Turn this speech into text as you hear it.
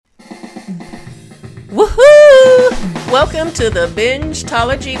WooHoo! Welcome to the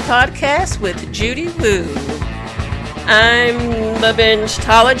Binge-tology podcast with Judy Woo. I'm the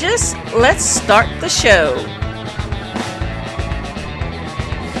Binge-tologist. Let's start the show.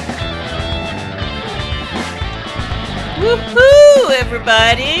 Woohoo,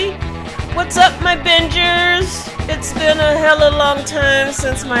 everybody! What's up, my bingers? It's been a hella long time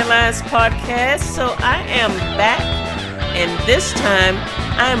since my last podcast, so I am back, and this time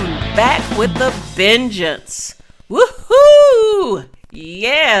I'm back with the vengeance. Woohoo!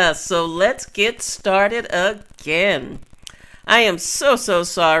 Yeah, so let's get started again. I am so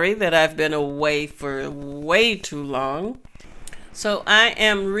sorry that I've been away for way too long. So I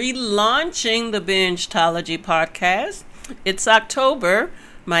am relaunching the Binge-tology podcast. It's October,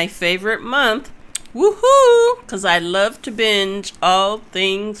 my favorite month. Woohoo! Because I love to binge all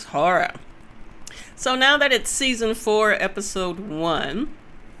things horror. So now that it's season 4, episode 1,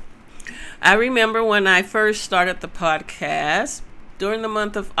 I remember when I first started the podcast, during the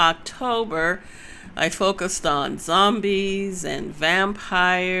month of October, I focused on zombies and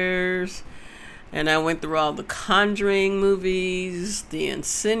vampires, and I went through all the Conjuring movies, the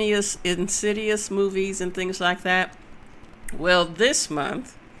Insidious movies, and things like that. Well, this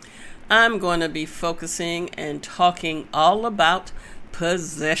month, I'm going to be focusing and talking all about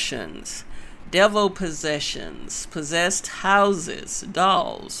possessions. Devil possessions, possessed houses,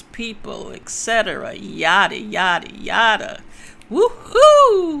 dolls, people, etc. Yada, yada, yada.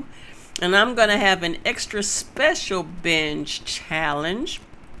 Woohoo! And I'm going to have an extra special binge challenge,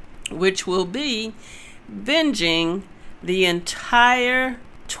 which will be binging the entire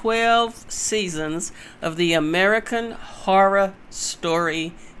 12 seasons of the American Horror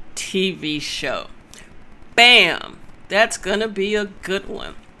Story TV show. Bam! That's going to be a good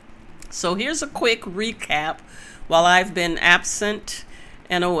one. So here's a quick recap while I've been absent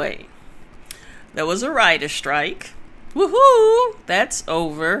and away. There was a writer's strike. Woohoo! That's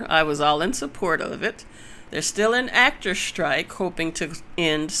over. I was all in support of it. There's still an actor's strike hoping to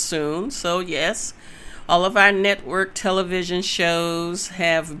end soon. So yes, all of our network television shows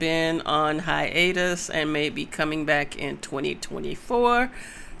have been on hiatus and may be coming back in 2024.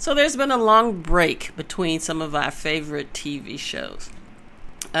 So there's been a long break between some of our favorite TV shows.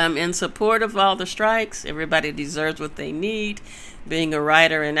 I'm in support of all the strikes. Everybody deserves what they need. Being a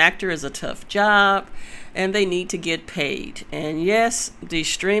writer and actor is a tough job, and they need to get paid. And yes, the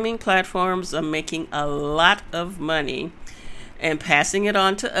streaming platforms are making a lot of money and passing it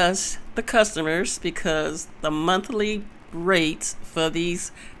on to us, the customers, because the monthly rates for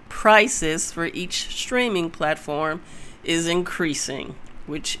these prices for each streaming platform is increasing,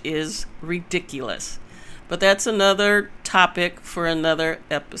 which is ridiculous. But that's another topic for another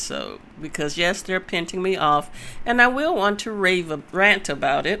episode, because yes, they're pinching me off, and I will want to rant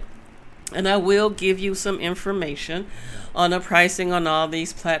about it, and I will give you some information on the pricing on all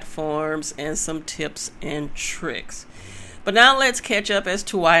these platforms and some tips and tricks. But now let's catch up as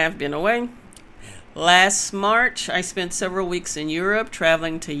to why I've been away. Last March, I spent several weeks in Europe,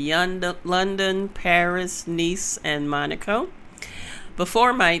 traveling to London, Paris, Nice, and Monaco.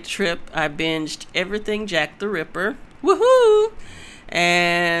 Before my trip, I binged everything Jack the Ripper, woohoo,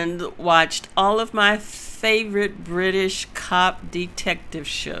 and watched all of my favorite British cop detective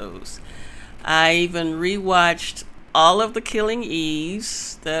shows. I even rewatched all of the Killing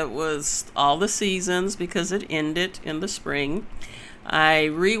Eves. That was all the seasons because it ended in the spring. I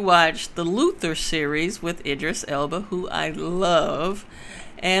rewatched the Luther series with Idris Elba, who I love,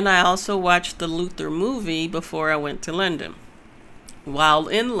 and I also watched the Luther movie before I went to London. While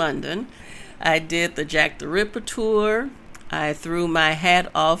in London, I did the Jack the Ripper tour. I threw my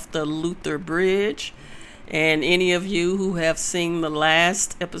hat off the Luther Bridge. And any of you who have seen the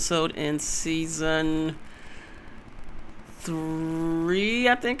last episode in season 3,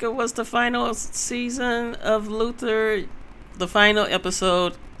 I think it was the final season of Luther, the final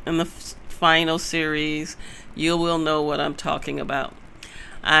episode in the final series, you will know what I'm talking about.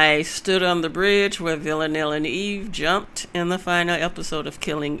 I stood on the bridge where Villanelle and Eve jumped in the final episode of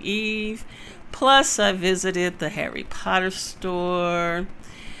Killing Eve. Plus, I visited the Harry Potter store.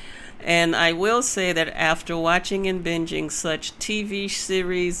 And I will say that after watching and binging such TV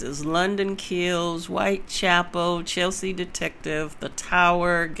series as London Kills, Whitechapel, Chelsea Detective, The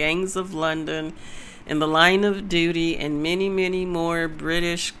Tower, Gangs of London, In the Line of Duty, and many, many more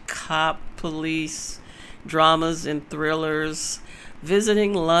British cop, police, dramas, and thrillers,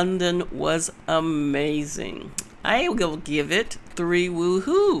 visiting London was amazing. I will give it 3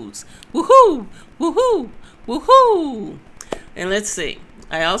 woohoos. Woohoo! Woohoo! Woohoo! And let's see.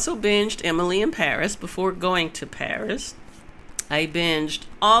 I also binged Emily in Paris before going to Paris. I binged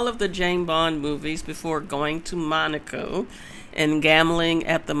all of the James Bond movies before going to Monaco and gambling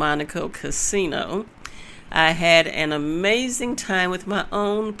at the Monaco casino. I had an amazing time with my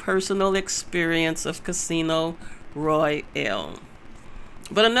own personal experience of Casino Royale.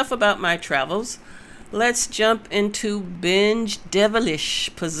 But enough about my travels. Let's jump into Binge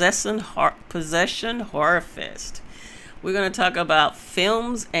Devilish Possession Horror Fest. We're going to talk about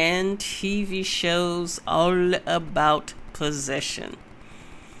films and TV shows all about possession.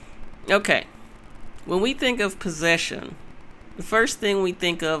 Okay, when we think of possession, the first thing we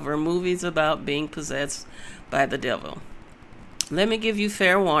think of are movies about being possessed by the devil. Let me give you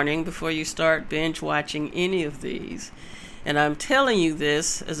fair warning before you start binge watching any of these. And I'm telling you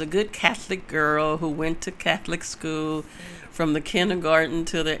this as a good Catholic girl who went to Catholic school from the kindergarten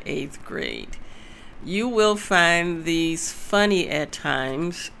to the 8th grade. You will find these funny at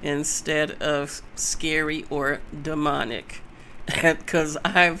times instead of scary or demonic, because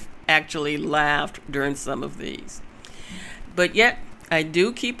I've actually laughed during some of these. But yet, I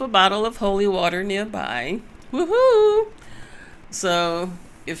do keep a bottle of holy water nearby. WooHoo! So,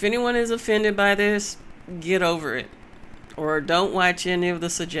 if anyone is offended by this, get over it. Or don't watch any of the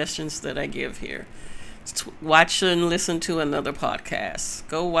suggestions that I give here. Watch and listen to another podcast.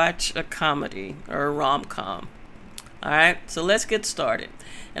 Go watch a comedy or a rom-com. Alright, so let's get started.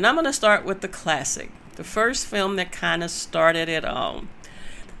 And I'm going to start with the classic. The first film that kind of started it all.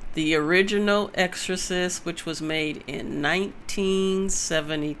 The original Exorcist, which was made in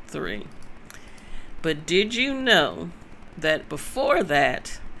 1973. But did you know that before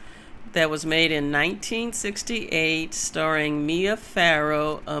that was made in 1968, starring Mia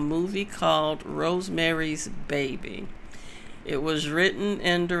Farrow, a movie called Rosemary's Baby. It was written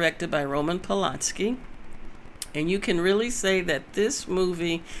and directed by Roman Polanski. And you can really say that this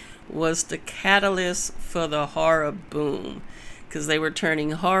movie was the catalyst for the horror boom, because they were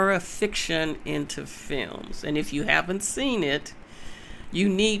turning horror fiction into films. And if you haven't seen it, you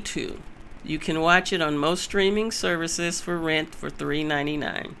need to. You can watch it on most streaming services for rent for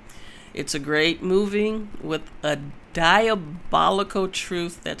 $3.99. It's a great movie with a diabolical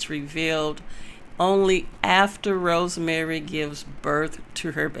truth that's revealed only after Rosemary gives birth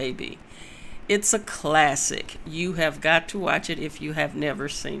to her baby. It's a classic. You have got to watch it if you have never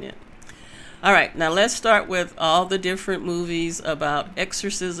seen it. All right, now let's start with all the different movies about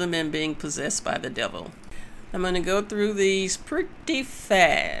exorcism and being possessed by the devil. I'm going to go through these pretty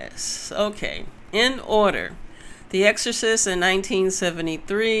fast. Okay, in order. The Exorcist in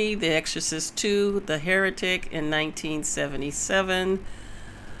 1973, The Exorcist 2, The Heretic in 1977,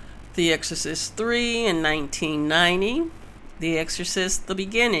 The Exorcist 3 in 1990, The Exorcist The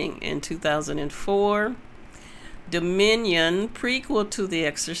Beginning in 2004, Dominion, prequel to The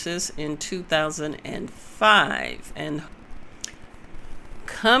Exorcist, in 2005, and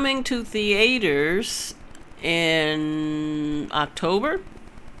coming to theaters in October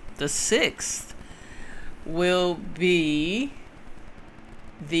the 6th will be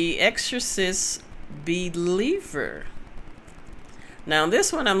The Exorcist Believer. Now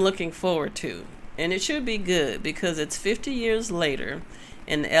this one I'm looking forward to, and it should be good because it's 50 years later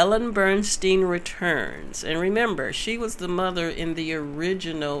and Ellen Bernstein returns. And remember, she was the mother in the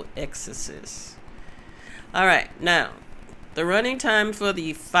original Exorcist. Alright, now the running time for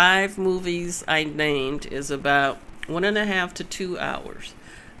the 5 movies I named is about 1.5 to 2 hours.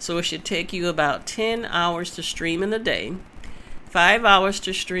 So it should take you about 10 hours to stream in a day, 5 hours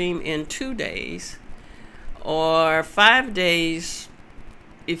to stream in 2 days, or 5 days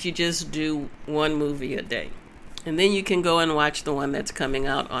if you just do one movie a day. And then you can go and watch the one that's coming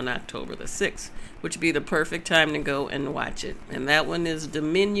out on October the 6th, which would be the perfect time to go and watch it. And that one is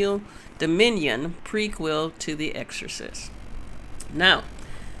Dominion, prequel to The Exorcist. Now,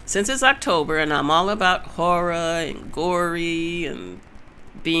 since it's October and I'm all about horror and gory and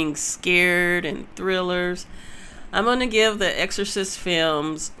being scared and thrillers, I'm going to give the Exorcist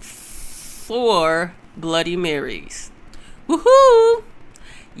films 4 Bloody Marys. Woohoo!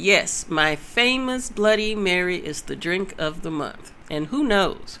 Yes, my famous Bloody Mary is the drink of the month. And who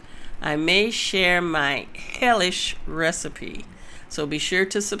knows, I may share my hellish recipe. So be sure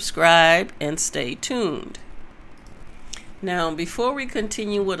to subscribe and stay tuned. Now, before we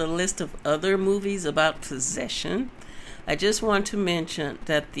continue with a list of other movies about possession, I just want to mention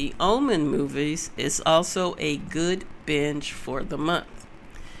that the Omen movies is also a good binge for the month.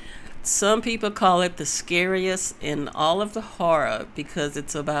 Some people call it the scariest in all of the horror because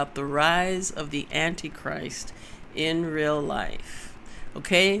it's about the rise of the Antichrist in real life.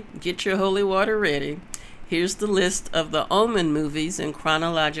 Okay, get your holy water ready. Here's the list of the Omen movies in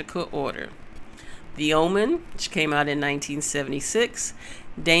chronological order. The Omen, which came out in 1976.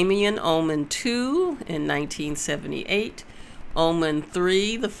 Damien Omen 2 in 1978. Omen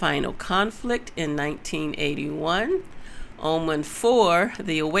 3, The Final Conflict in 1981. Omen 4,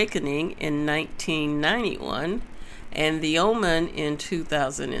 The Awakening in 1991. And The Omen in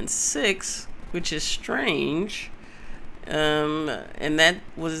 2006, which is strange. And that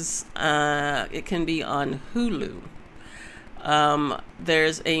was, it can be on Hulu.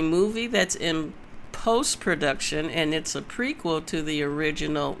 There's a movie that's in post-production, and it's a prequel to the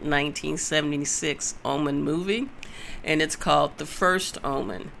original 1976 Omen movie, and it's called The First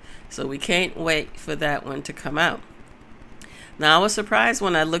Omen. So we can't wait for that one to come out. Now, I was surprised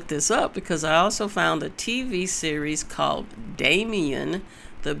when I looked this up because I also found a TV series called Damien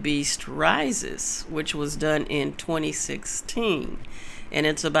the Beast Rises, which was done in 2016. And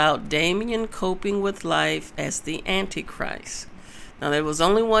it's about Damien coping with life as the Antichrist. Now, there was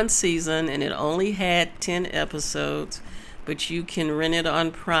only one season, and it only had 10 episodes, but you can rent it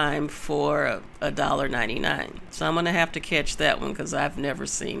on Prime for $1.99. So I'm going to have to catch that one because I've never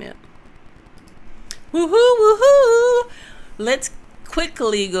seen it. Woohoo, woohoo! Let's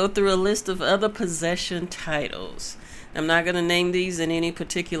quickly go through a list of other possession titles. I'm not going to name these in any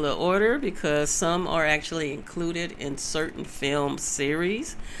particular order because some are actually included in certain film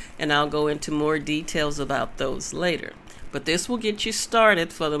series, and I'll go into more details about those later. But this will get you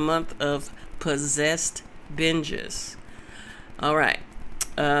started for the month of Possessed binges. All right.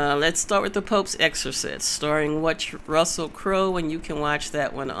 Let's start with The Pope's Exorcist, starring Russell Crowe, and you can watch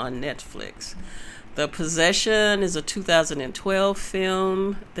that one on Netflix. The Possession is a 2012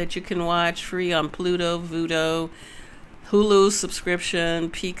 film that you can watch free on Pluto, Vudo, Hulu subscription,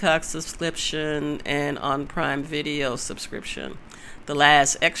 Peacock subscription, and on Prime Video subscription. The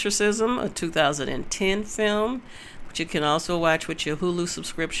Last Exorcism, a 2010 film, which you can also watch with your Hulu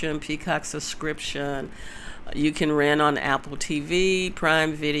subscription, Peacock subscription. You can rent on Apple TV,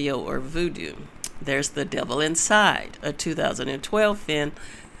 Prime Video, or Vudu. There's The Devil Inside, a 2012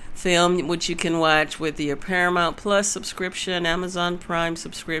 film which you can watch with your Paramount Plus subscription, Amazon Prime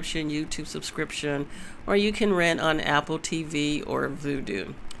subscription, YouTube subscription, or you can rent on Apple TV or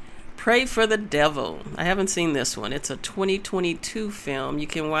Vudu. Pray for the Devil. I haven't seen this one. It's a 2022 film. You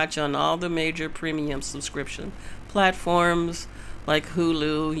can watch on all the major premium subscription platforms like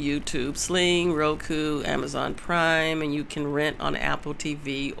Hulu, YouTube, Sling, Roku, Amazon Prime, and you can rent on Apple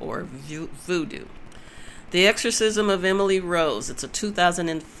TV or Vudu. The Exorcism of Emily Rose. It's a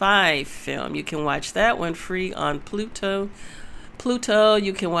 2005 film. You can watch that one free on Pluto.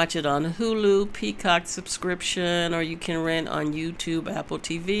 You can watch it on Hulu, Peacock subscription, or you can rent on YouTube, Apple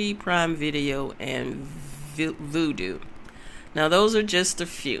TV, Prime Video, and Vudu. Now, those are just a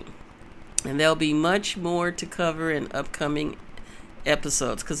few. And there'll be much more to cover in upcoming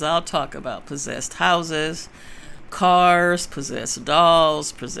episodes because I'll talk about possessed houses, cars, possessed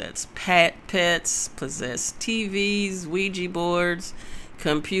dolls, possessed pets, possessed TVs, Ouija boards,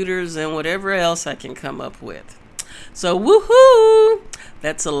 computers, and whatever else I can come up with. So, woohoo!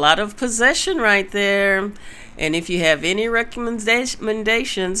 That's a lot of possession right there. And if you have any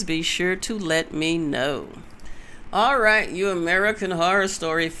recommendations, be sure to let me know. All right, you American Horror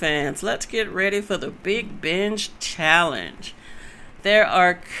Story fans, let's get ready for the Big Binge Challenge. There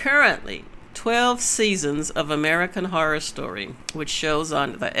are currently 12 seasons of American Horror Story, which shows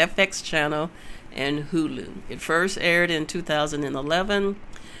on the FX channel and Hulu. It first aired in 2011,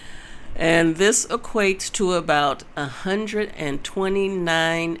 and this equates to about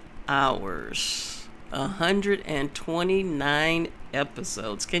 129 hours. 129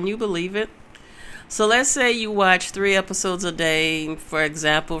 episodes. Can you believe it? So let's say you watch 3 episodes a day, for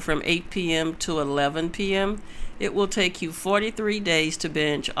example, from 8 p.m. to 11 p.m., it will take you 43 days to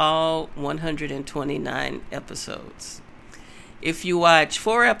binge all 129 episodes. If you watch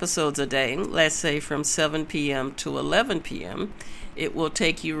 4 episodes a day, let's say from 7 p.m. to 11 p.m., it will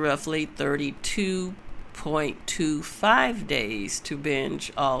take you roughly 32.25 days to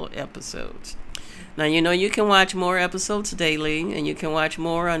binge all episodes. Now, you can watch more episodes daily, and you can watch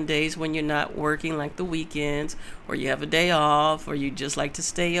more on days when you're not working, like the weekends, or you have a day off, or you just like to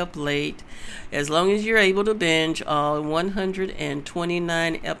stay up late. As long as you're able to binge all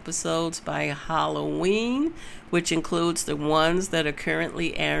 129 episodes by Halloween, which includes the ones that are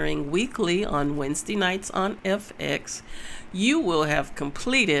currently airing weekly on Wednesday nights on FX, you will have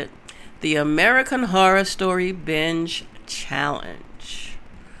completed the American Horror Story Binge Challenge.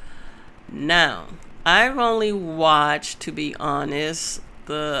 Now, I've only watched, to be honest,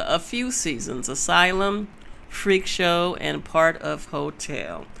 a few seasons: Asylum, Freak Show, and part of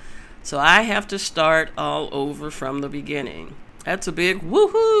Hotel. So I have to start all over from the beginning. That's a big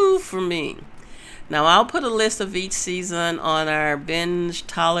woohoo for me. Now, I'll put a list of each season on our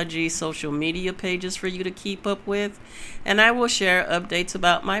Bingetology social media pages for you to keep up with, and I will share updates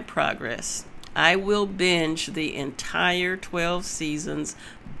about my progress. I will binge the entire 12 seasons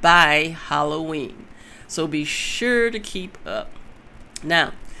by Halloween, so be sure to keep up.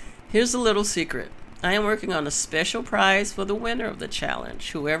 Now, here's a little secret. I am working on a special prize for the winner of the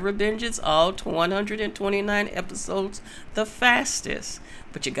challenge. Whoever binges all 129 episodes the fastest.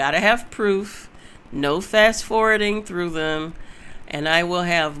 But you gotta have proof. No fast forwarding through them. And I will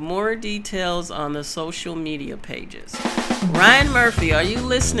have more details on the social media pages. Ryan Murphy, are you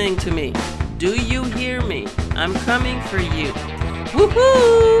listening to me? Do you hear me? I'm coming for you.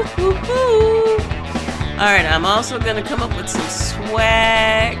 Woohoo! Woohoo! Alright, I'm also gonna come up with some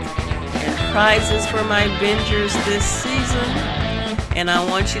swag and prizes for my bingers this season. And I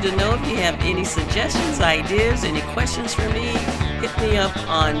want you to know if you have any suggestions, ideas, any questions for me, hit me up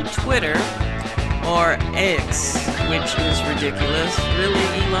on Twitter or X, which is ridiculous, really,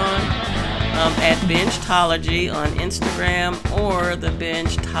 Elon, at Bingetology on Instagram or the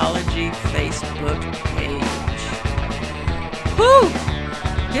Bingetology Facebook page. Whew!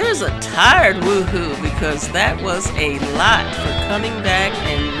 Here's a tired woohoo because that was a lot for coming back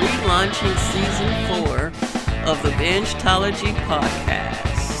and relaunching season 4 of the Bingetology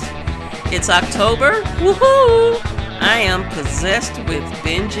podcast. It's October. Woohoo! I am possessed with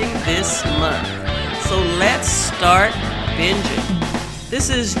binging this month. So let's start binging. This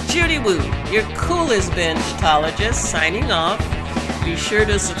is Judy Woo, your coolest bingetologist, signing off. Be sure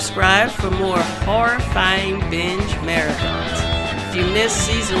to subscribe for more horrifying binge marathons. If you missed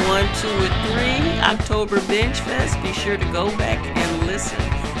season 1, 2, or 3, October Binge Fest, be sure to go back and listen,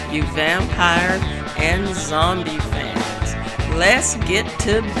 you vampire and zombie fans. Let's get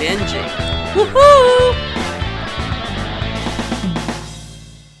to binging. Woohoo!